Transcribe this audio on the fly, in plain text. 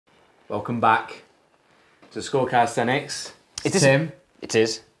Welcome back to Score Calisthenics. It is Tim. It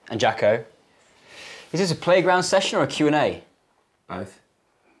is. And Jacko. Is this a playground session or a Q&A? Both.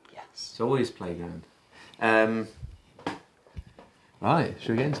 Yes. It's always playground. Right,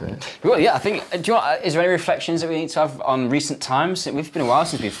 should we get into it? Well, yeah, I think, do you want, is there any reflections that we need to have on recent times? We've been a while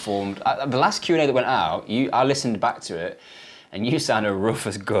since we've formed. The last Q&A that went out, I listened back to it, and you sounded rough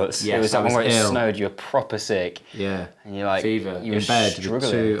as guts. Yes, it was that one where it ill. Snowed, you were proper sick. Yeah. And you're like, fever. you were in bed.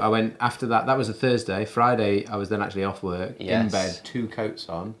 struggling. I went after that. That was a Thursday. Friday, I was then actually off work. Yes. In bed, 2 coats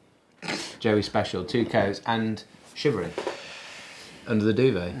on. Joey special, 2 coats, and shivering under the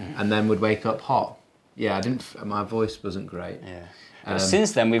duvet, and then would wake up hot. Yeah, my voice wasn't great. Yeah. But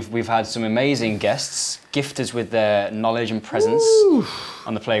since then, we've had some amazing guests gift us with their knowledge and presence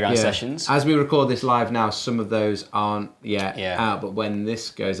on the playground sessions. As we record this live now, some of those aren't yet out, but when this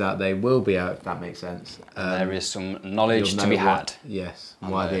goes out, they will be out, if that makes sense. There is some knowledge to be had. Yes,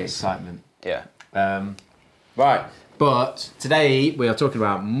 why the excitement. Yeah. Right, but today we are talking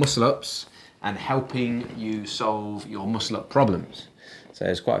about muscle-ups and helping you solve your muscle-up problems. So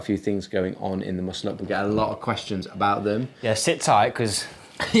there's quite a few things going on in the muscle-up. We get a lot of questions about them. Yeah, sit tight, because...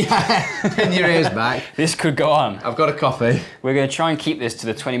 yeah, pin your ears back. This could go on. I've got a coffee. We're going to try and keep this to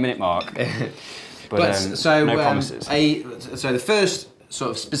the 20-minute mark. No promises. So the first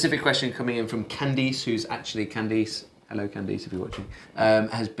sort of specific question coming in from Candice, who's actually Candice, hello Candice if you're watching,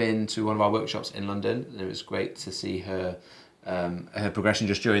 has been to one of our workshops in London. It was great to see her progression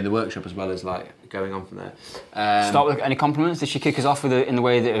just during the workshop, as well as like going on from there. Start with any compliments? Did she kick us off with it in the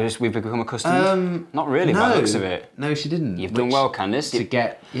way that we've become accustomed? Not really, by the looks of it. No, she didn't. You've done well, Candice.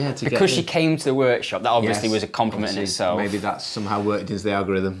 Because she came to the workshop, that obviously was a compliment in itself. Maybe that's somehow worked into the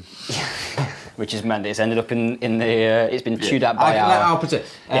algorithm. Which has meant that it's ended up in the it's been chewed out by I'll put it.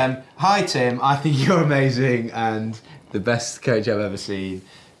 Hi Tim, I think you're amazing and the best coach I've ever seen.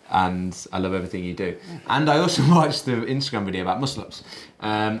 And I love everything you do. And I also watched the Instagram video about muscle-ups.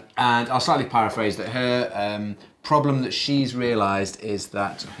 And I'll slightly paraphrase that her problem that she's realised is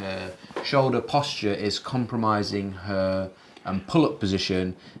that her shoulder posture is compromising her pull-up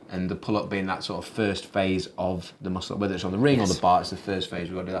position, and the pull-up being that sort of first phase of the muscle-up, whether it's on the ring or the bar, it's the first phase,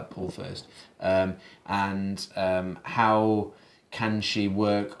 we've got to do that pull first. How can she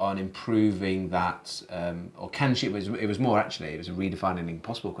work on improving that, or can she, it was more actually, it was a redefining an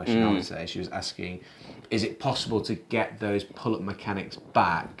impossible question, I would say. She was asking, is it possible to get those pull-up mechanics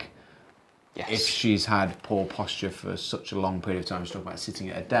back if she's had poor posture for such a long period of time? She's talking about sitting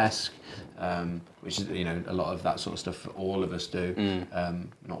at a desk, which is, you know, a lot of that sort of stuff all of us do.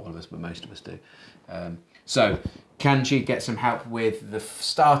 Not all of us, but most of us do. So can she get some help with the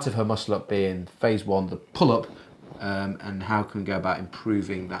start of her muscle-up being phase 1, the pull-up, and how can we go about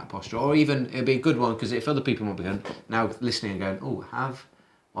improving that posture? Or even, it'd be a good one, because if other people might be going, now listening and going, oh,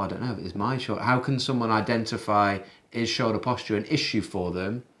 I don't know, is my shoulder, how can someone identify, is shoulder posture an issue for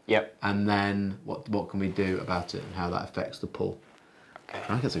them? Yep. And then what can we do about it and how that affects the pull? Okay. I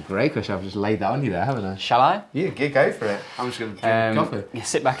think that's a great question. I've just laid that on you there, haven't I? Shall I? Yeah, go for it. I'm just going to drink coffee. Yeah,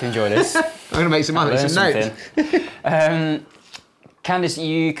 sit back and enjoy this. I'm going to make some notes. Candice,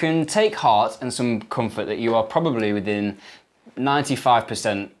 you can take heart and some comfort that you are probably within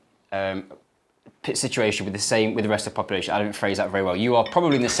 95% situation with the rest of the population. I don't phrase that very well. You are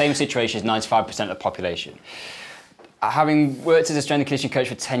probably in the same situation as 95% of the population. Having worked as a strength and conditioning coach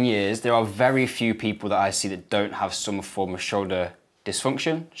for 10 years, there are very few people that I see that don't have some form of shoulder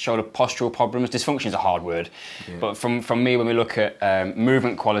dysfunction, shoulder postural problems. Dysfunction is a hard word, but from me, when we look at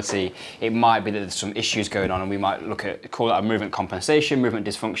movement quality, it might be that there's some issues going on, and we might call that a movement compensation, movement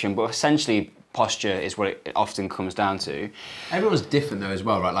dysfunction, but essentially posture is what it often comes down to. Everyone's different though as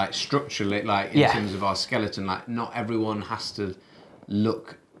well, right? Like structurally, like in terms of our skeleton, like not everyone has to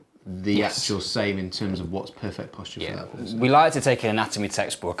look the actual same in terms of what's perfect posture for that person. We like to take an anatomy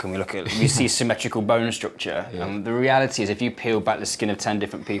textbook and we see symmetrical bone structure. The reality is, if you peel back the skin of 10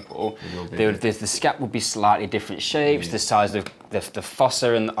 different people, the scap will be slightly different shapes, the size of the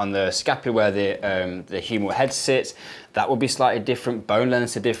fossa on the scapula where the humeral head sits, that will be slightly different, bone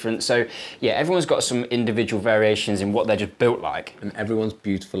lengths are different. So yeah, everyone's got some individual variations in what they're just built like. And everyone's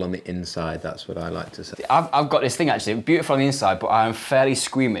beautiful on the inside, that's what I like to say. I've got this thing actually, beautiful on the inside, but I am fairly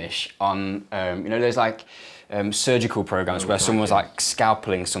squeamish on, you know, there's like surgical programs where someone's like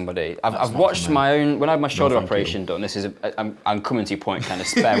scalpeling somebody. I've watched my own, when I had my shoulder operation done, this is, I'm coming to your point, kind of,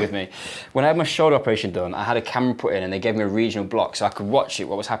 bear with me. When I had my shoulder operation done, I had a camera put in and they gave me a regional block so I could watch it,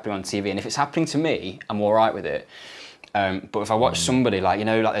 what was happening on TV. And if it's happening to me, I'm all right with it. But if I watch somebody, like, you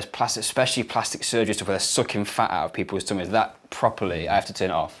know, like there's plastic, especially plastic surgery stuff where they're sucking fat out of people's tummies, that properly, I have to turn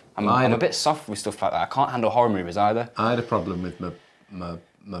it off. I'm a bit soft with stuff like that. I can't handle horror movies either. I had a problem with my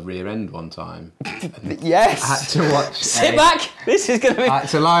my rear end one time. Yes. I had to watch. Sit back. This is going to be. I had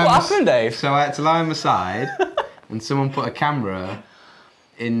to lie what happened, Dave? So I had to lie on my side, and someone put a camera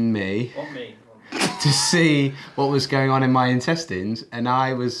in me. On me. To see what was going on in my intestines, and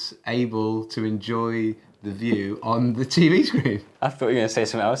I was able to enjoy the view on the TV screen. I thought you were going to say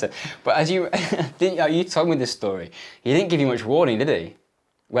something else there. But as you didn't, you told me this story. He didn't give you much warning, did he?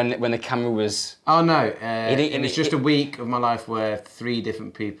 When the camera was... Oh no, it was just a week of my life where 3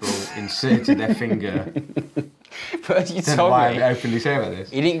 different people inserted their finger. But as you Don't know told why me, I openly say about this.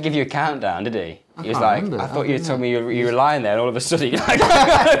 he didn't give you a countdown, did he? He was can't like, remember. I thought you told me you were lying there, and all of a sudden you're like,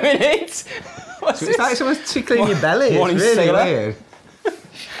 hang on a minute. What's It's like someone's tickling your belly. It's Morning really sailor. weird.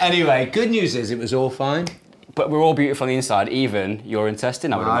 Anyway, good news is it was all fine. But we're all beautiful on the inside, even your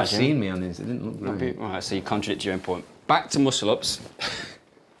intestine, I would Well, I've imagine. seen me on this. It didn't look great. Right, so you contradict your own point. Back to muscle-ups.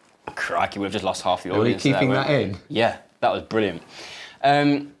 Crikey, we've just lost half the Are we audience. keeping there, that weren't we? in? Yeah, that was brilliant.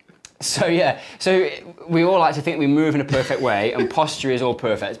 So we all like to think we move in a perfect way, and posture is all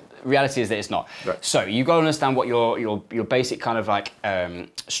perfect. Reality is that it's not. Right. So you've got to understand what your basic kind of like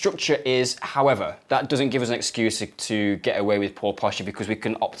structure is. However, that doesn't give us an excuse to get away with poor posture because we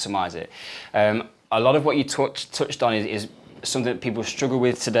can optimize it. A lot of what you touched on is something that people struggle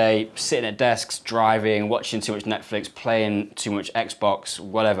with today, sitting at desks, driving, watching too much Netflix, playing too much Xbox,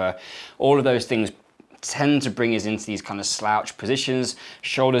 whatever. All of those things tend to bring us into these kind of slouch positions.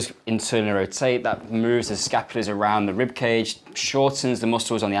 Shoulders internally rotate, that moves the scapulars around the rib cage, shortens the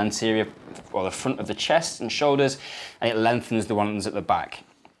muscles on the anterior or the front of the chest and shoulders, and it lengthens the ones at the back.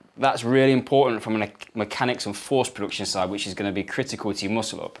 That's really important from a mechanics and force production side, which is going to be critical to your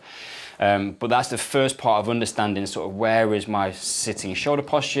muscle up. But that's the first part of understanding sort of where is my sitting shoulder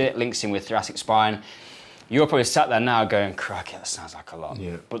posture, it links in with thoracic spine. You're probably sat there now going, crikey, that sounds like a lot.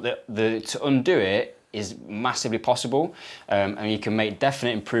 Yeah. But to undo it is massively possible, and you can make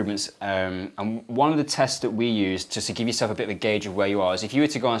definite improvements. And one of the tests that we use just to give yourself a bit of a gauge of where you are is if you were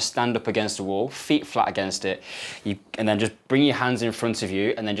to go and stand up against the wall, feet flat against it, and then just bring your hands in front of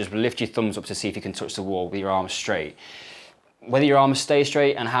you and then just lift your thumbs up to see if you can touch the wall with your arms straight. Whether your arms stay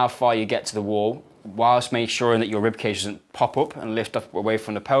straight and how far you get to the wall, whilst making sure that your ribcage doesn't pop up and lift up away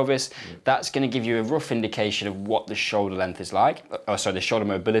from the pelvis, that's going to give you a rough indication of what the shoulder length is like, the shoulder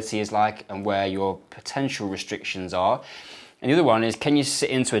mobility is like, and where your potential restrictions are. And the other one is, can you sit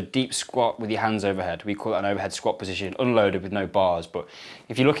into a deep squat with your hands overhead? We call it an overhead squat position, unloaded with no bars. But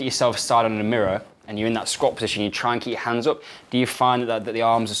if you look at yourself side on in the mirror and you're in that squat position, you try and keep your hands up, do you find that the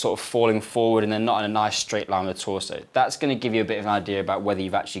arms are sort of falling forward and they're not in a nice straight line with the torso? That's going to give you a bit of an idea about whether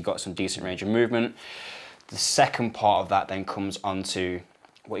you've actually got some decent range of movement. The second part of that then comes on to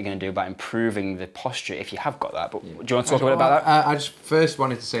what you're going to do about improving the posture if you have got that. But do you want to talk a bit about that? I just first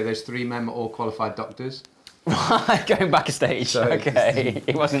wanted to say those 3 men were all qualified doctors. Going back a stage, So okay.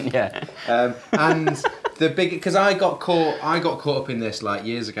 It wasn't, yeah. And the big, because I got caught up in this like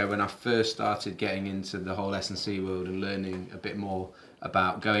years ago when I first started getting into the whole S&C world and learning a bit more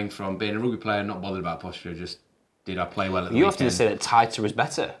about going from being a rugby player, not bothered about posture, just did I play well at the You weekend. often say that tighter is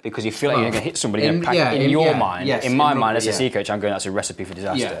better because you feel like you're going to hit somebody in your mind. Yes, in my in mind, rugby, as a C coach, I'm going, that's a recipe for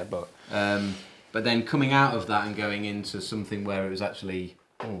disaster. Yeah. But then coming out of that and going into something where it was actually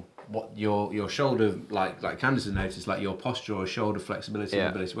what your shoulder, like Candice has noticed, like your posture or shoulder flexibility and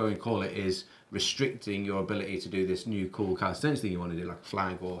ability, what we call it, is restricting your ability to do this new cool calisthenics thing you want to do, like a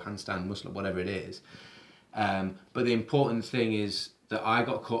flag or handstand, muscle up, whatever it is. But the important thing is that I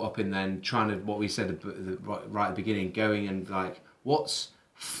got caught up in then trying to, what we said right at the beginning, going and like, what's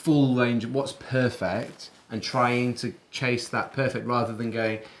full range, what's perfect, and trying to chase that perfect rather than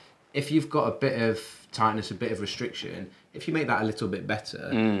going, if you've got a bit of tightness, a bit of restriction, if you make that a little bit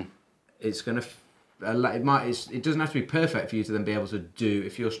better, it's going to, it doesn't have to be perfect for you to then be able to do,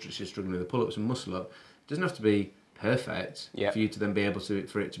 if you're struggling with the pull-ups and muscle up, it doesn't have to be perfect for you to then be able to,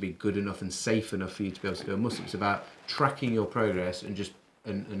 for it to be good enough and safe enough for you to be able to go muscle. It's about tracking your progress and just,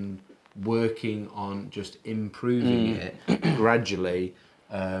 and working on just improving it gradually.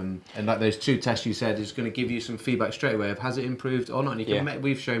 And like those 2 tests you said is going to give you some feedback straight away of has it improved or not. And you can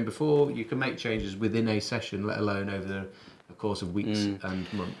we've shown before, you can make changes within a session, let alone over the course of weeks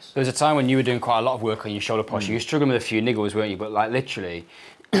and months. There was a time when you were doing quite a lot of work on your shoulder posture. You were struggling with a few niggles, weren't you? But like literally,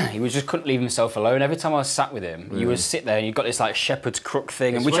 he just couldn't leave himself alone. Every time I was sat with him, you would sit there and you got this like shepherd's crook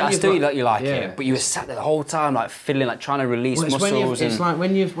thing, and which I still you like it, but you were sat there the whole time like fiddling, like trying to release muscles. It's like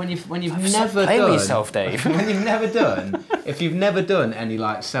when you've never play done with yourself, Dave. when you've never done, if you've never done any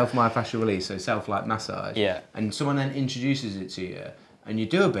like self-myofascial release, so self-like massage, and someone then introduces it to you, and you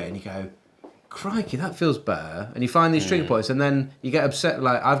do a bit, and you go, crikey, that feels better, and you find these trigger points, and then you get upset.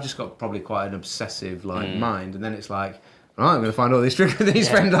 Like I've just got probably quite an obsessive mind, and then it's like, right, I'm going to find all these triggers. Then you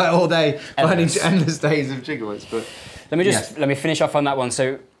spend like all day finding endless days of trigger points. But let me finish off on that one.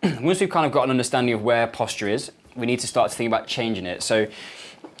 So once we've kind of got an understanding of where posture is, we need to start to think about changing it. So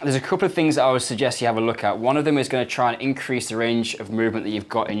there's a couple of things that I would suggest you have a look at. One of them is going to try and increase the range of movement that you've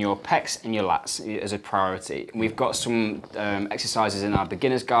got in your pecs and your lats as a priority. We've got some exercises in our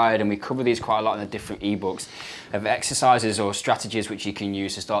beginner's guide, and we cover these quite a lot in the different ebooks of exercises or strategies which you can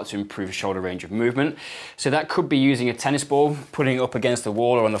use to start to improve shoulder range of movement. So that could be using a tennis ball, putting it up against the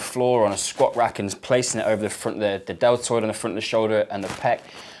wall or on the floor or on a squat rack and placing it over the front, the deltoid on the front of the shoulder and the pec.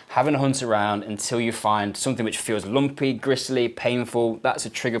 Having a hunt around until you find something which feels lumpy, gristly, painful. That's a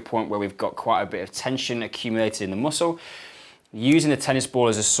trigger point where we've got quite a bit of tension accumulated in the muscle. Using the tennis ball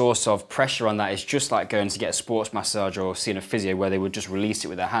as a source of pressure on that is just like going to get a sports massage or seeing a physio where they would just release it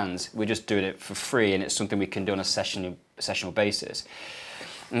with their hands. We're just doing it for free, and it's something we can do on a sessional basis.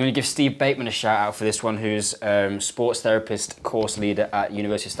 I'm going to give Steve Bateman a shout out for this one, who's sports therapist course leader at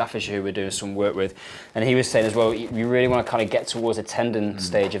University of Staffordshire, who we're doing some work with. And he was saying as well, you really want to kind of get towards the tendon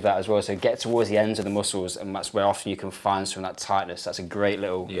stage of that as well. So get towards the ends of the muscles, and that's where often you can find some of that tightness. That's a great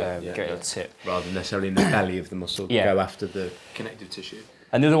little, little tip. Rather than necessarily in the belly of the muscle, go after the connective tissue.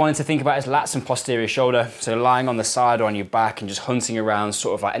 Another one to think about is lats and posterior shoulder. So lying on the side or on your back and just hunting around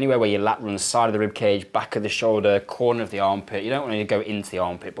sort of like anywhere where your lat runs, side of the rib cage, back of the shoulder, corner of the armpit. You don't want to go into the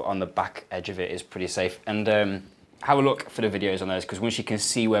armpit, but on the back edge of it is pretty safe. And have a look for the videos on those, because once you can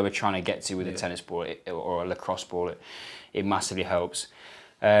see where we're trying to get to with a tennis ball or a lacrosse ball, it massively helps.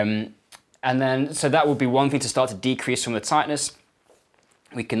 And then, so that would be one thing to start to decrease some of the tightness.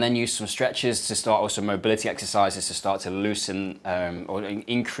 We can then use some stretches to start, or some mobility exercises to start to loosen or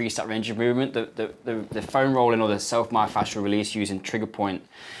increase that range of movement. The foam rolling or the self-myofascial release using trigger point,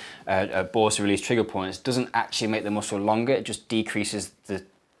 balls to release trigger points doesn't actually make the muscle longer, it just decreases the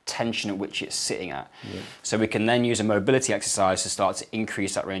tension at which it's sitting at. So we can then use a mobility exercise to start to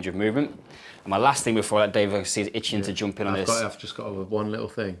increase that range of movement. And my last thing before that, Dave, I see is itching to jump in on this. I've just got one little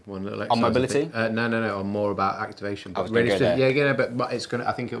thing, one little exercise. On mobility? No, on more about activation. I was really go there. But it's gonna.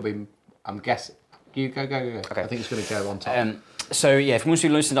 I think it'll be. I'm guessing. You go. Okay. I think it's gonna go on top. So yeah, once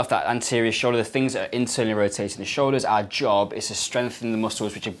we've loosened off that anterior shoulder, the things that are internally rotating the shoulders, our job is to strengthen the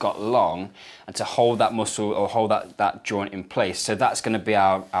muscles which have got long and to hold that muscle or hold that joint in place. So that's going to be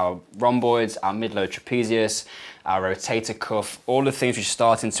our rhomboids, our mid-lower trapezius, our rotator cuff, all the things which are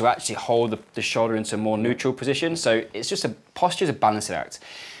starting to actually hold the shoulder into a more neutral position. So it's just posture is a balancing act.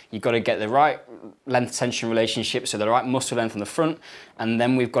 You've got to get the right length-tension relationship, so the right muscle length on the front, and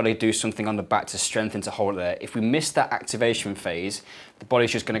then we've got to do something on the back to strengthen, to hold it there. If we miss that activation phase, the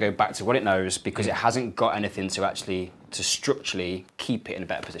body's just going to go back to what it knows because it hasn't got anything to structurally keep it in a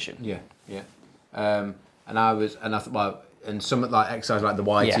better position. And I thought, and some like exercise like the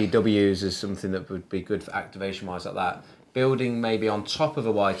YTWs is something that would be good for activation-wise like that. Building maybe on top of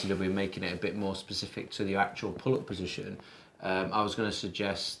a YTW, making it a bit more specific to the actual pull-up position. I was going to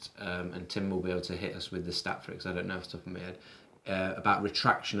suggest, and Tim will be able to hit us with the stat for it, because I don't know off the top of my head, about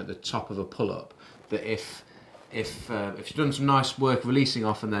retraction at the top of a pull-up. That if you've done some nice work releasing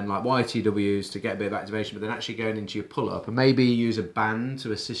off and then like YTWs to get a bit of activation, but then actually going into your pull-up, and maybe use a band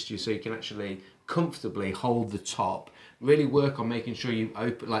to assist you so you can actually comfortably hold the top. Really work on making sure you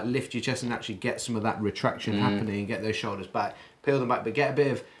lift your chest and actually get some of that retraction happening, and get those shoulders back, peel them back, but get a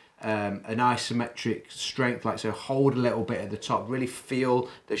bit of an isometric strength, so hold a little bit at the top, really feel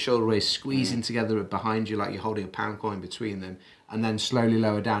the shoulder blades squeezing together behind you like you're holding a pound coin between them, and then slowly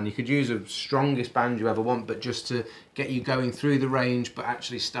lower down. You could use the strongest band you ever want, but just to get you going through the range, but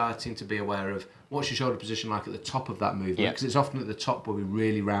actually starting to be aware of what's your shoulder position like at the top of that movement, because it's often at the top where we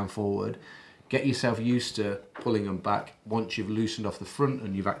really round forward. Get yourself used to pulling them back once you've loosened off the front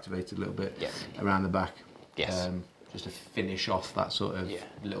and you've activated a little bit around the back. Just to finish off that sort of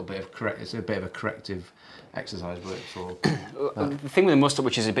little bit of it's a bit of a corrective exercise work for the thing with the muscle,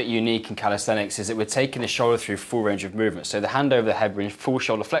 which is a bit unique in calisthenics, is that we're taking the shoulder through full range of movement. So the hand over the head, we're in full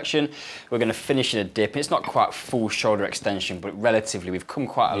shoulder flexion. We're going to finish in a dip. It's not quite full shoulder extension, but relatively we've come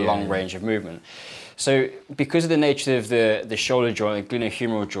quite a long range of movement. So because of the nature of the shoulder joint, the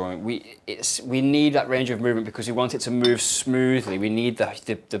glenohumeral joint, we need that range of movement because we want it to move smoothly. We need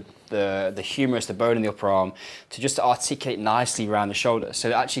the humerus, the bone in the upper arm, to just articulate nicely around the shoulder, so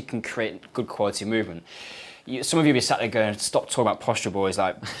it actually can create good quality movement. Some of you will be sat there going, stop talking about posture, boys,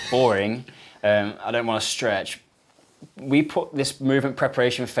 like boring, I don't want to stretch. We put this movement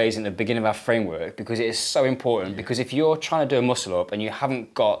preparation phase in the beginning of our framework because it is so important, because if you're trying to do a muscle up and you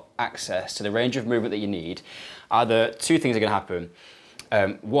haven't got access to the range of movement that you need, either two things are going to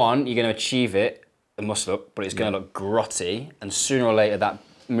happen. One, you're going to achieve it, the muscle up, but it's going to look grotty, and sooner or later that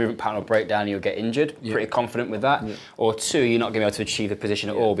movement pattern will break down and you'll get injured. Pretty confident with that. Or two, you're not going to be able to achieve the position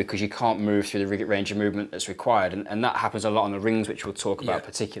at all because you can't move through the range of movement that's required. And that happens a lot on the rings, which we'll talk about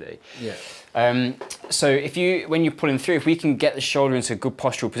particularly. So when you're pulling through, if we can get the shoulder into a good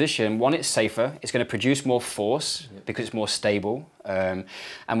postural position, one, it's safer, it's going to produce more force because it's more stable, and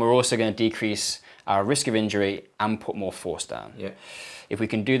we're also going to decrease our risk of injury and put more force down. If we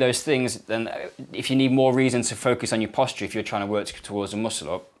can do those things, then if you need more reason to focus on your posture, if you're trying to work towards a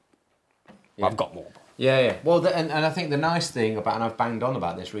muscle up, I've got more. Well, and I think the nice thing about, and I've banged on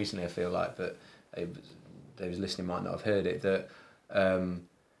about this recently, I feel like, that those listening might not have heard it, that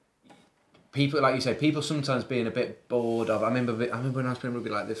people, like you say, people sometimes being a bit bored of. I remember when I was playing rugby,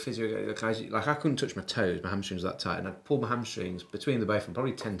 like the physio, like I couldn't touch my toes, my hamstrings were that tight, and I pulled my hamstrings between the both of them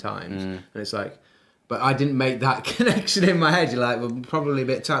probably 10 times, and it's like, but I didn't make that connection in my head. You're like, well, probably a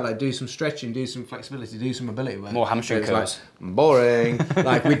bit tight. Like, do some stretching, do some flexibility, do some mobility work. More hamstring curls. Like, boring.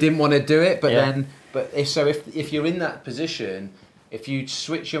 Like, we didn't want to do it, but if you're in that position, if you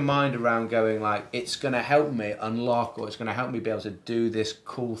switch your mind around going like, it's going to help me unlock, or it's going to help me be able to do this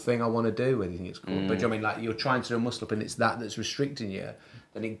cool thing I want to do, whether you think it's cool, but do you know what I mean, like you're trying to do a muscle up and it's that's restricting you,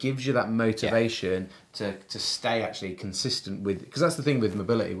 then it gives you that motivation to stay actually consistent with, because that's the thing with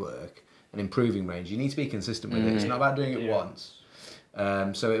mobility work and improving range, you need to be consistent with it. It's not about doing it once.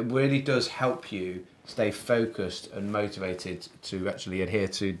 So it really does help you stay focused and motivated to actually adhere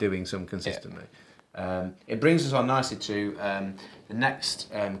to doing some consistently. It brings us on nicely to the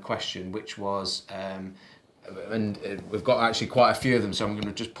next question, which was, and we've got actually quite a few of them, so I'm going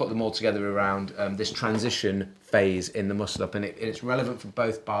to just put them all together around this transition phase in the muscle up, and it's relevant for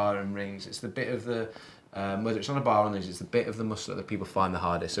both bar and rings. It's the bit of the, whether it's on a bar or on these, it's the bit of the muscle up that people find the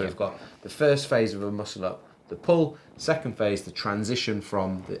hardest. So we've got the first phase of a muscle up, the pull, second phase, the transition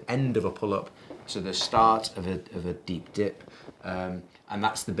from the end of a pull up, so the start of a deep dip. And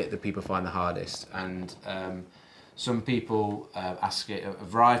that's the bit that people find the hardest. And some people ask a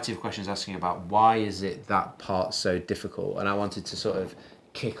variety of questions asking about why is it that part so difficult. And I wanted to sort of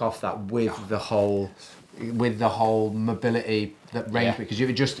kick off that with the whole mobility, that range, because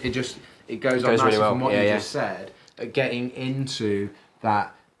it goes on nicely really well. from what you just said, getting into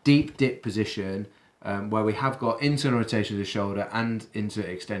that deep dip position. Where we have got internal rotation of the shoulder and into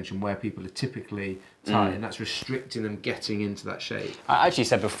extension, where people are typically tight, and that's restricting them getting into that shape. I actually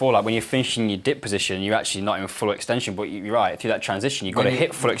said before, like when you're finishing your dip position, you're actually not in full extension, but you're right, through that transition, you've got to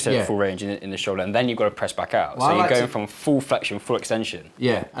hit full extension, full range in the shoulder, and then you've got to press back out. Well, so you're going from full flexion, full extension.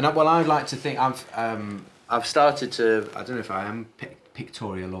 Yeah, and I'd like to think, I've started to, I don't know if I am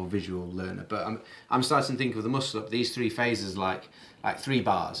pictorial or visual learner, but I'm starting to think of the muscle up, these three phases like 3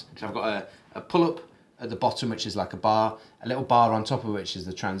 bars. So I've got a pull up at the bottom, which is like a bar, a little bar on top of which is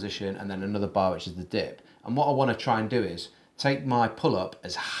the transition, and then another bar, which is the dip. And what I want to try and do is take my pull-up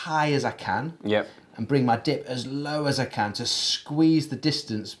as high as I can, and bring my dip as low as I can to squeeze the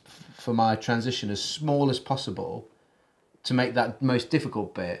distance for my transition as small as possible to make that most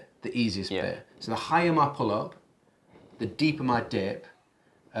difficult bit the easiest bit. So the higher my pull-up, the deeper my dip,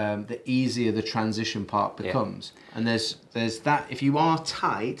 the easier the transition part becomes. And there's that, if you are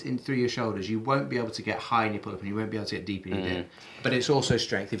tight in through your shoulders, you won't be able to get high in your pull-up and you won't be able to get deep in your dip. But it's also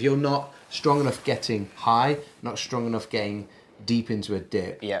strength. If you're not strong enough getting high, not strong enough getting deep into a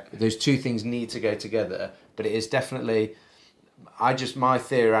dip, those two things need to go together. But it is definitely, my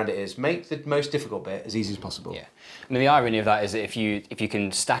theory around it is make the most difficult bit as easy as possible. I mean, the irony of that is that if you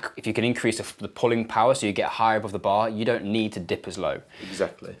can increase the pulling power, so you get higher above the bar, you don't need to dip as low.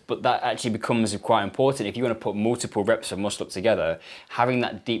 Exactly. But that actually becomes quite important. If you want to put multiple reps of muscle up together, having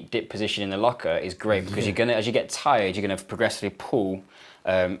that deep dip position in the locker is great, because you're gonna, as you get tired, you're gonna progressively pull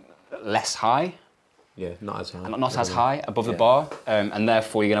less high. Not as high. Not as high above the bar, and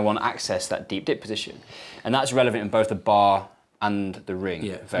therefore you're going to want to access that deep dip position. And that's relevant in both the bar and the ring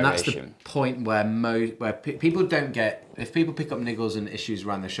variation. And that's the point where people don't get, if people pick up niggles and issues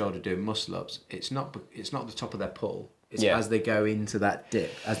around their shoulder doing muscle ups, it's not the top of their pull. It's as they go into that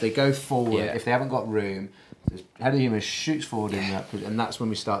dip, as they go forward. If they haven't got room, the head of the humerus shoots forward in that, and that's when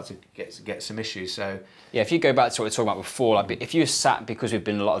we start to get some issues. So if you go back to what we were talking about before, like if you're sat, because we've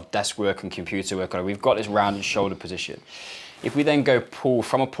been a lot of desk work and computer work on it, we've got this rounded shoulder position. If we then go pull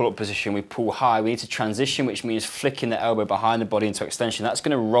from a pull-up position, we pull high, we need to transition, which means flicking the elbow behind the body into extension. That's going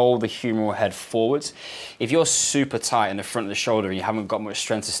to roll the humeral head forwards. If you're super tight in the front of the shoulder and you haven't got much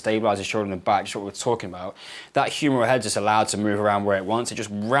strength to stabilize the shoulder in the back, just what we're talking about, that humeral head just allowed to move around where it wants. It just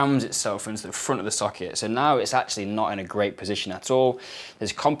rams itself into the front of the socket. So now it's actually not in a great position at all.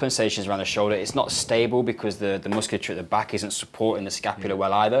 There's compensations around the shoulder. It's not stable because the musculature at the back isn't supporting the scapula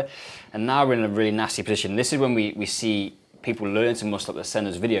well either. And now we're in a really nasty position. This is when we see people learn to muscle up that send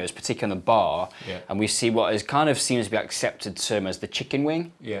us videos, particularly on the bar, and we see what is kind of seems to be accepted term as the chicken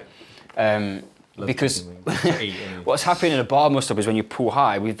wing. Because what's happening in a bar muscle up is when you pull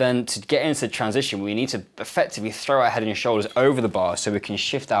high, we then, to get into the transition, we need to effectively throw our head and shoulders over the bar so we can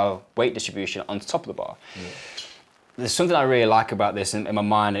shift our weight distribution on top of the bar. There's something I really like about this in my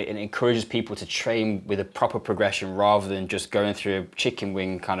mind. It encourages people to train with a proper progression rather than just going through a chicken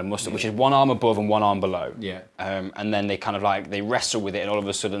wing kind of muscle, which is one arm above and one arm below. And then they kind of like, they wrestle with it and all of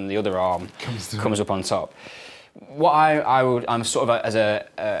a sudden the other arm comes up on top. What I'm sort of as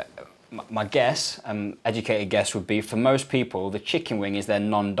my guess, educated guess would be for most people, the chicken wing is their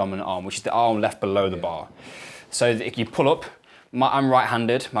non-dominant arm, which is the arm left below the bar. So if you pull up, I'm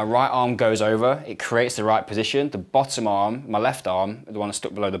right-handed, my right arm goes over, it creates the right position. The bottom arm, my left arm, the one that's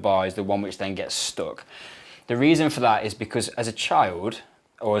stuck below the bar, is the one which then gets stuck. The reason for that is because as a child,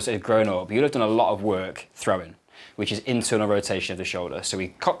 or as a grown-up, you'll have done a lot of work throwing, which is internal rotation of the shoulder. So we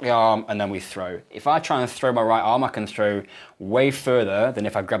cock the arm and then we throw. If I try and throw my right arm, I can throw way further than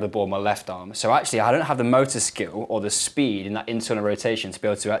if I grab the ball with my left arm. So actually, I don't have the motor skill or the speed in that internal rotation to be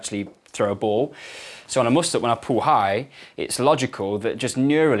able to actually throw a ball. So on a muscle up, when I pull high, it's logical that just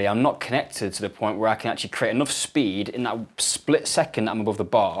neurally, I'm not connected to the point where I can actually create enough speed in that split second that I'm above the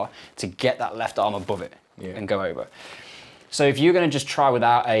bar to get that left arm above it and go over. So if you're going to just try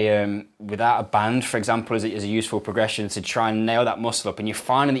without a band, for example, as a useful progression to try and nail that muscle up, and you're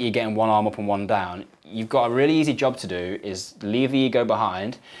finding that you're getting one arm up and one down, you've got a really easy job to do is leave the ego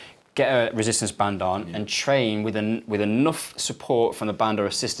behind, get a resistance band on, and train with enough support from the band or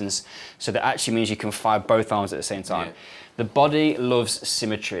assistance so that actually means you can fire both arms at the same time. The body loves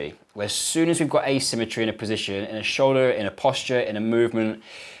symmetry. Where as soon as we've got asymmetry in a position, in a shoulder, in a posture, in a movement,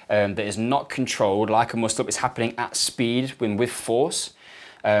 that is not controlled, like a muscle up, is happening at speed when with force,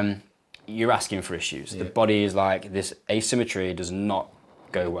 you're asking for issues. The body is like, this asymmetry does not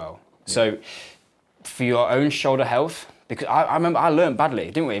go well. So for your own shoulder health, because I remember I learned badly,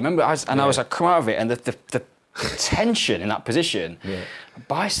 didn't we? Remember, I was like, come out of it, and the tension in that position,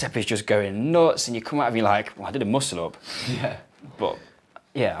 bicep is just going nuts, and you come out of it like, well, I did a muscle up. But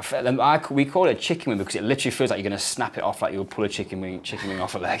yeah, we call it chicken wing because it literally feels like you're going to snap it off like you would pull a chicken wing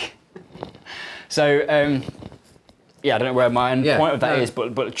off a leg. So, yeah, I don't know where my end point of that is,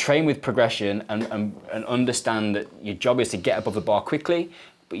 but train with progression and understand that your job is to get above the bar quickly,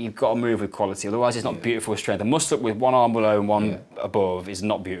 but you've got to move with quality. Otherwise, it's not beautiful strength. A muscle up with one arm below and one above is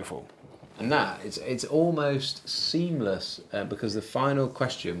not beautiful. And that, it's almost seamless because the final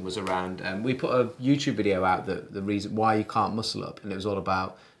question was around, we put a YouTube video out, the reason why you can't muscle up, and it was all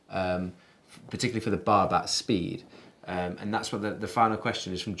about, particularly for the bar, about speed. And that's what the final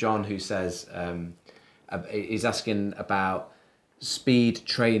question is from John, who says, he's asking about speed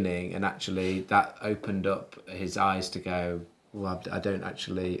training, and actually that opened up his eyes to go, well, I don't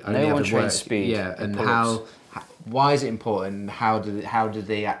actually. No one trains speed. Yeah, and why is it important? How does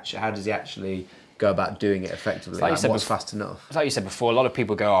he actually go about doing it effectively? Like what's fast enough? It's like you said before. A lot of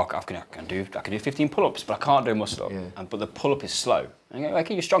people go, "Oh, I can do 15 pull-ups, but I can't do a muscle up." But the pull-up is slow. And you go,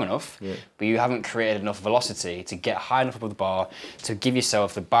 okay, you're strong enough, but you haven't created enough velocity to get high enough above the bar to give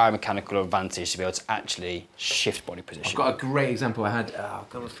yourself the biomechanical advantage to be able to actually shift body position. I've got a great example. I had, I'm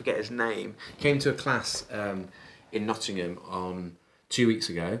going to forget his name. Came to a class in Nottingham on 2 weeks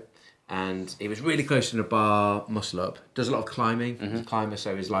ago, and he was really close to the bar muscle up. Does a lot of climbing. He's a climber,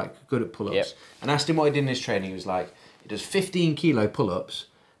 so he's like good at pull-ups. And I asked him what he did in his training. He was like, he does 15 kilo pull-ups,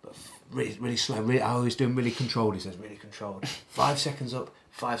 but really slow. He's doing really controlled. He says really controlled. 5 seconds up,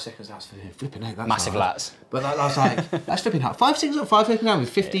 5 seconds down. Flipping out. That's massive hard. lats. But I was like, that's flipping hard. 5 seconds up, 5 seconds down with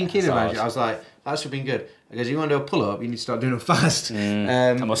 15 kilo. I was like, that's flipping good. Because you want to do a pull-up, you need to start doing it fast.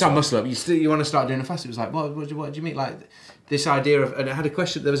 Muscle up. You want to start doing it fast. It was like, what do you mean? Like this idea of, and I had a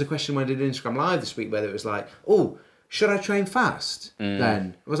question. There was a question when I did Instagram Live this week where it was like, oh, should I train fast?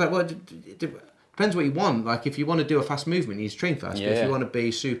 Then I was like, well, depends what you want. Like if you want to do a fast movement, you need to train fast. But if you want to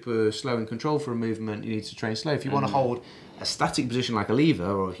be super slow and controlled for a movement, you need to train slow. If you want to hold a static position like a lever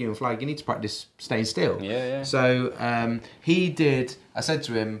or a human flag, you need to practice staying still. So he did. I said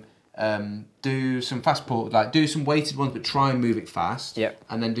to him, do some fast pulls, like do some weighted ones, but try and move it fast.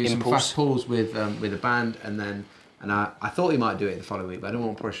 And then do some fast pulls with a band, and I thought he might do it the following week, but I don't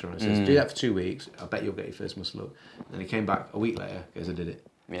want pressure on him. So do that for 2 weeks. I bet you'll get your first muscle up. And then he came back a week later because I did it.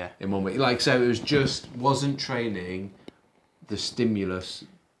 In 1 week. Like so, it was wasn't training the stimulus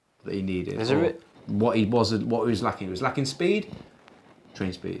that he needed. What he was lacking. He was lacking speed.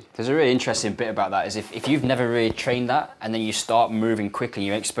 Train speed. There's a really interesting bit about that is if you've never really trained that and then you start moving quickly,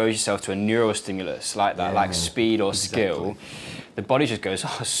 you expose yourself to a neurostimulus like that, like speed or skill, the body just goes,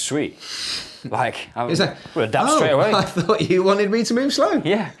 oh, sweet. Like, we'll adapt straight away. I thought you wanted me to move slow.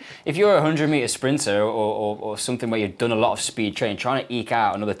 Yeah. If you're a 100-meter sprinter or something where you've done a lot of speed training, trying to eke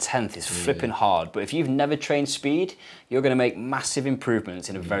out another 10th is flipping hard. But if you've never trained speed, you're going to make massive improvements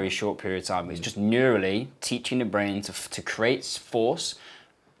in a very short period of time. It's just neurally teaching the brain to create force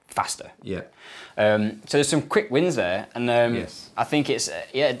faster. Yeah. So there's some quick wins there, and I think it's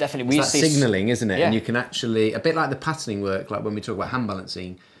definitely. It's that signalling, isn't it? Yeah. And you can actually, a bit like the patterning work, like when we talk about hand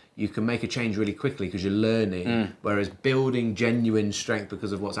balancing, you can make a change really quickly because you're learning, whereas building genuine strength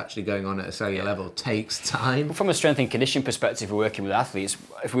because of what's actually going on at a cellular level takes time. From a strength and conditioning perspective, we're working with athletes.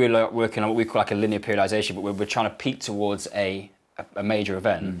 If we're like working on what we call like a linear periodization, but we're trying to peak towards a major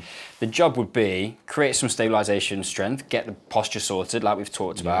event, the job would be create some stabilization strength, get the posture sorted like we've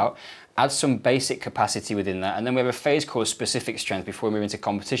talked about, add some basic capacity within that, and then we have a phase called specific strength before we move into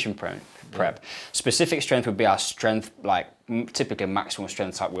competition prep. Specific strength would be our strength, like typically maximum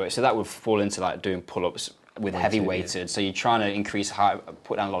strength type work, so that would fall into like doing pull-ups with heavy weighted, so you're trying to increase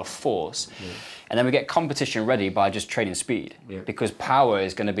put down a lot of force. And then we get competition ready by just training speed, because power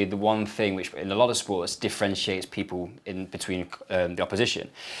is going to be the one thing which in a lot of sports differentiates people in between the opposition.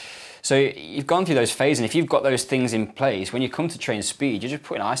 So you've gone through those phases, and if you've got those things in place, when you come to train speed, you're just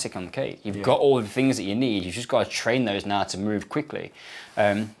putting icing on the cake. You've got all the things that you need. You've just got to train those now to move quickly.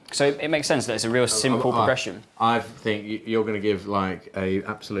 So it makes sense that it's a real simple progression. I think you're going to give like a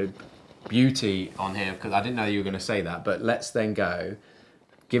absolute beauty on here, because I didn't know you were going to say that, but let's then go,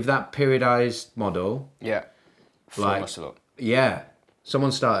 give that periodized model. Yeah. Like, muscle up. Yeah.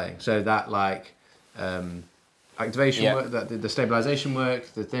 Someone starting. So that like activation work, the stabilization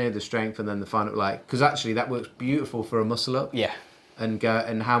work, the strength, and then the final, like, because actually that works beautiful for a muscle up. Yeah. And go,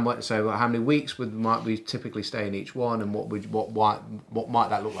 and how much? So how many weeks might we typically stay in each one, and what might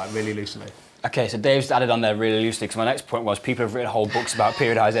that look like really loosely? Okay, so Dave's added on there really loosely, because my next point was people have written whole books about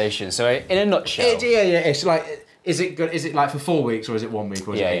periodization. So in a nutshell, it's like, is it good? Is it like for 4 weeks, or is it 1 week,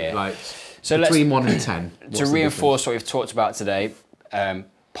 or is it like so between 1 and 10? To reinforce what we've talked about today,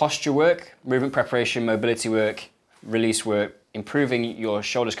 posture work, movement preparation, mobility work, release work, improving your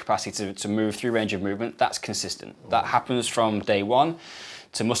shoulders capacity to move through range of movement, that's consistent. That happens from day one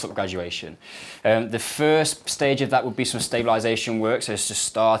to muscle up graduation. The first stage of that would be some stabilization work, so it's just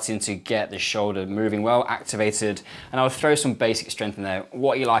starting to get the shoulder moving well, activated, and I'll throw some basic strength in there.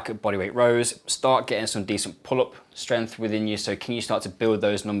 What you like at bodyweight rows, start getting some decent pull-up strength within you, so can you start to build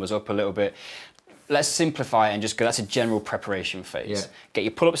those numbers up a little bit? Let's simplify it and just go, that's a general preparation phase. Get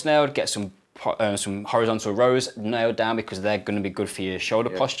your pull-ups nailed, get some horizontal rows nailed down, because they're going to be good for your shoulder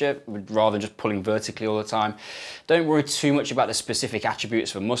posture rather than just pulling vertically all the time. Don't worry too much about the specific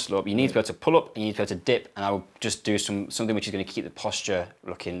attributes for muscle up. You need to be able to pull up, you need to be able to dip, and I will just do something which is going to keep the posture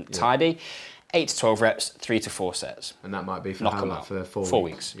looking tidy. 8 to 12 reps, 3 to 4 sets. And that might be for, for 4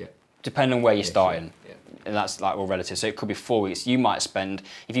 weeks. Depending on where you're starting. And that's like all relative. So it could be 4 weeks. You might spend,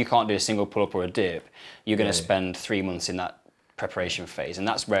 if you can't do a single pull-up or a dip, you're going to spend 3 months in that preparation phase, and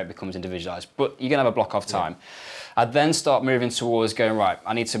that's where it becomes individualized, but you're gonna have a block of time. I'd then start moving towards going, right,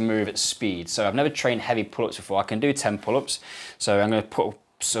 I need to move at speed. So I've never trained heavy pull-ups before. I can do 10 pull-ups, so I'm going to put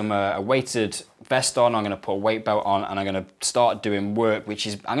some a weighted vest on, I'm going to put a weight belt on, and I'm going to start doing work which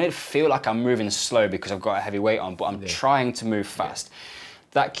is, I'm going to feel like I'm moving slow because I've got a heavy weight on, but I'm trying to move fast.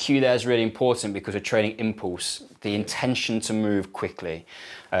 That cue there is really important, because we're training impulse, the intention to move quickly.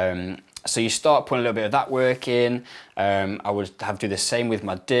 So you start putting a little bit of that work in. I would do the same with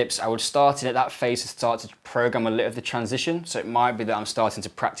my dips. I would start in at that phase to start to program a little of the transition. So it might be that I'm starting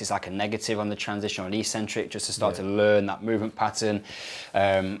to practice like a negative on the transition or an eccentric, just to start to learn that movement pattern.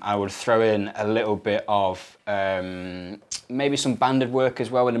 I would throw in a little bit of maybe some banded work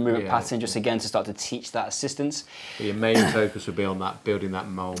as well in the movement pattern, just again to start to teach that assistance. But your main focus would be on that, building that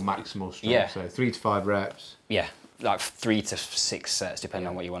more maximal strength. So 3 to 5 reps. Yeah. Like 3 to 6 sets, depending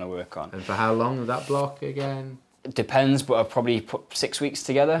on what you want to work on. And for how long would that block again? It depends, but I've probably put 6 weeks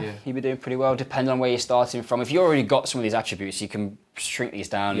together. You'd be doing pretty well, depending on where you're starting from. If you've already got some of these attributes, you can shrink these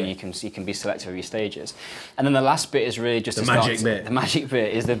down, and you can be selective of your stages. And then the last bit is really just the magic bit. The magic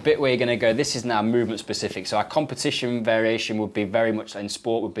bit is the bit where you're going to go, this is now movement specific. So our competition variation would be very much, in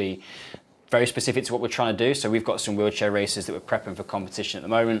sport, would be very specific to what we're trying to do. So we've got some wheelchair races that we're prepping for competition at the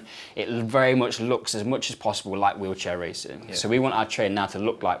moment. It very much looks as much as possible like wheelchair racing. So we want our training now to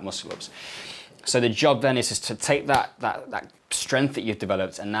look like muscle ups. So the job then is to take that strength that you've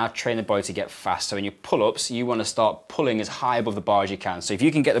developed and now train the body to get fast. So in your pull-ups, you want to start pulling as high above the bar as you can. So if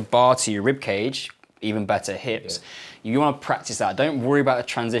you can get the bar to your rib cage, even better hips. You want to practice that. Don't worry about the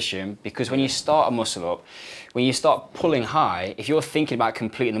transition, because when you start a muscle up, when you start pulling high, if you're thinking about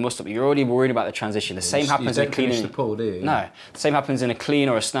completing the muscle up, you're already worried about the transition. The same happens in a clean. You don't finish the pull, do you? No. The same happens in a clean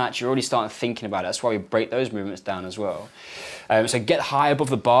or a snatch. You're already starting thinking about it. That's why we break those movements down as well. So get high above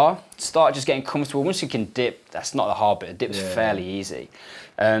the bar. Start just getting comfortable. Once you can dip, that's not the hard bit. A dip's fairly easy.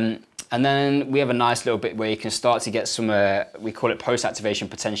 And then we have a nice little bit where you can start to get some, we call it post-activation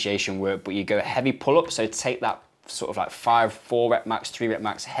potentiation work, but you go heavy pull-up. So take that sort of like 4 rep max, 3 rep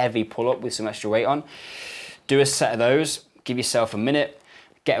max, heavy pull-up with some extra weight on. Do a set of those, give yourself a minute,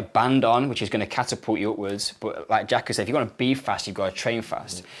 get a band on, which is going to catapult you upwards. But like Jack said, if you want to be fast, you've got to train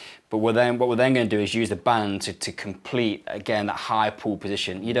fast. But what we're then going to do is use the band to complete, again, that high pull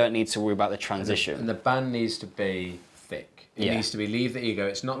position. You don't need to worry about the transition. And the band needs to be thick. It needs to be leave the ego.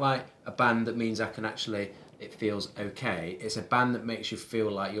 It's not like a band that means I can actually, it feels okay. It's a band that makes you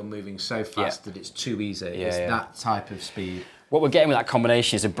feel like you're moving so fast that it's too easy. It's that type of speed. What we're getting with that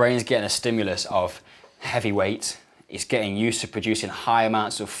combination is the brain's getting a stimulus of heavy weight. It's getting used to producing high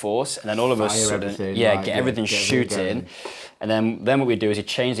amounts of force, and then all of a sudden, get everything shooting. And then what we do is you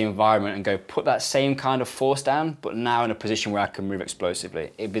change the environment and go put that same kind of force down, but now in a position where I can move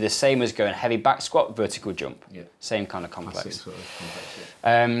explosively. It'd be the same as going heavy back squat, vertical jump. Yeah. Same kind of complex. Sort of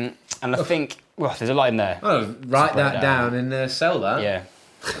complex and I think, well, there's a lot in there. Oh, write that down and sell that. Yeah.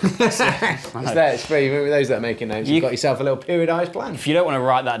 It's there, it's free. For those that are making notes, you've got yourself a little periodised plan. If you don't want to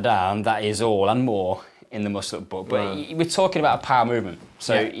write that down, that is all and more in the muscle up book. But we're talking about a power movement.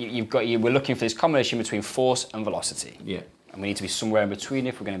 So we're looking for this combination between force and velocity. Yeah. And we need to be somewhere in between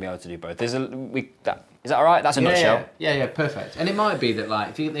if we're going to be able to do both. Is that all right? That's a nutshell. Yeah, perfect. And it might be that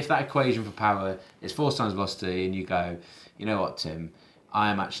like if that equation for power is force times velocity, and you go, you know what, Tim, I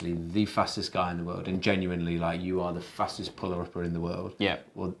am actually the fastest guy in the world, and genuinely, like, you are the fastest puller-upper in the world. Yeah.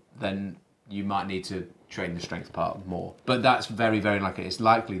 Well, then you might need to train the strength part more. But that's very, very likely. It's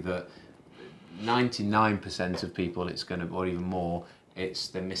likely that 99% of people, it's going to, or even more,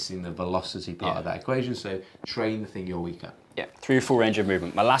 they're missing the velocity part of that equation. So train the thing you're weak at. Yeah, through your full range of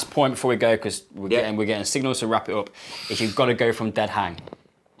movement. My last point before we go, because we're getting signals to wrap it up, is you've got to go from dead hang.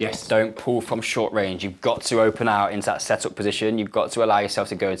 Yes. Don't pull from short range. You've got to open out into that setup position. You've got to allow yourself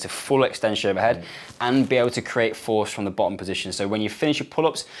to go into full extension overhead and be able to create force from the bottom position. So when you finish your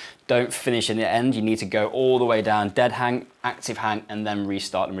pull-ups, don't finish in the end. You need to go all the way down, dead hang, active hang, and then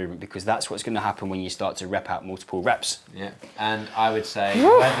restart the movement, because that's what's going to happen when you start to rep out multiple reps. Yeah, and I would say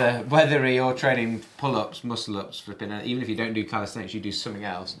whether you're training pull-ups, muscle-ups, flipping, even if you don't do calisthenics, you do something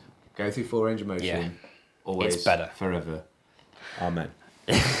else, go through full range of motion. Yeah. Always, it's better. Forever. Amen.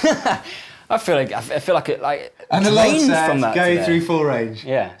 I feel like it and the Lord said, from that go through full range.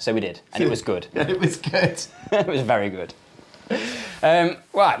 Yeah, so we did, and it was good. It was good. It was very good.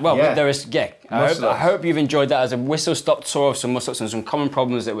 Right, well, there is, I hope you've enjoyed that as a whistle-stop tour of some muscle-ups and some common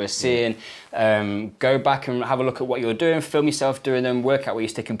problems that we're seeing. Go back and have a look at what you're doing, film yourself doing them, work out where your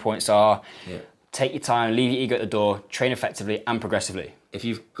sticking points are. Yeah. Take your time, leave your ego at the door, train effectively and progressively. If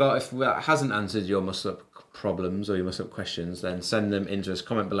that hasn't answered your muscle-up problems or your muscle-up questions, then send them into us,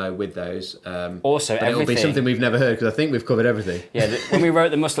 comment below with those. Also, it'll be something we've never heard, because I think we've covered everything. Yeah, when we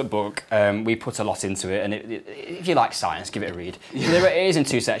wrote the muscle-up book, we put a lot into it, and if you like science, give it a read. It is in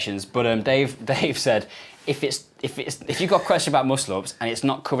 2 sections, but Dave said, if you've got a question about muscle-ups and it's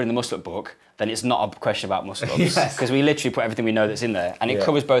not covered in the muscle-up book, then it's not a question about muscle-ups, because we literally put everything we know that's in there, and it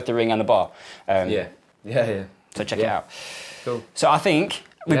covers both the ring and the bar. So check it out. Cool. So I think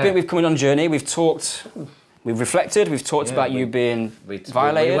we've come on a journey. We've talked. We've reflected. We've talked about you being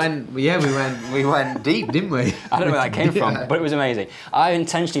violated. We went deep, didn't we? I don't know where that came from, but it was amazing. I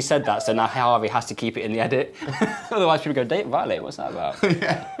intentionally said that, so now Harvey has to keep it in the edit. Otherwise, people go, "Date violated? What's that about?"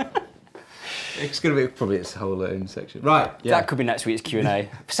 It's going to be probably its whole own section. Right. Yeah. That could be next week's Q&A.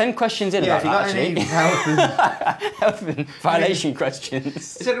 Send questions in about that, actually. Health and violation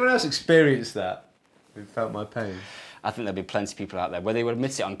questions. Has anyone else experienced that? Who felt my pain? I think there'll be plenty of people out there. Whether they would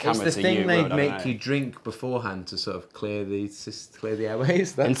admit it on camera it's to the you, thing they make you drink beforehand to sort of clear the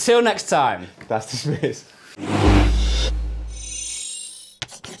airways. Until next time. That's dismissed.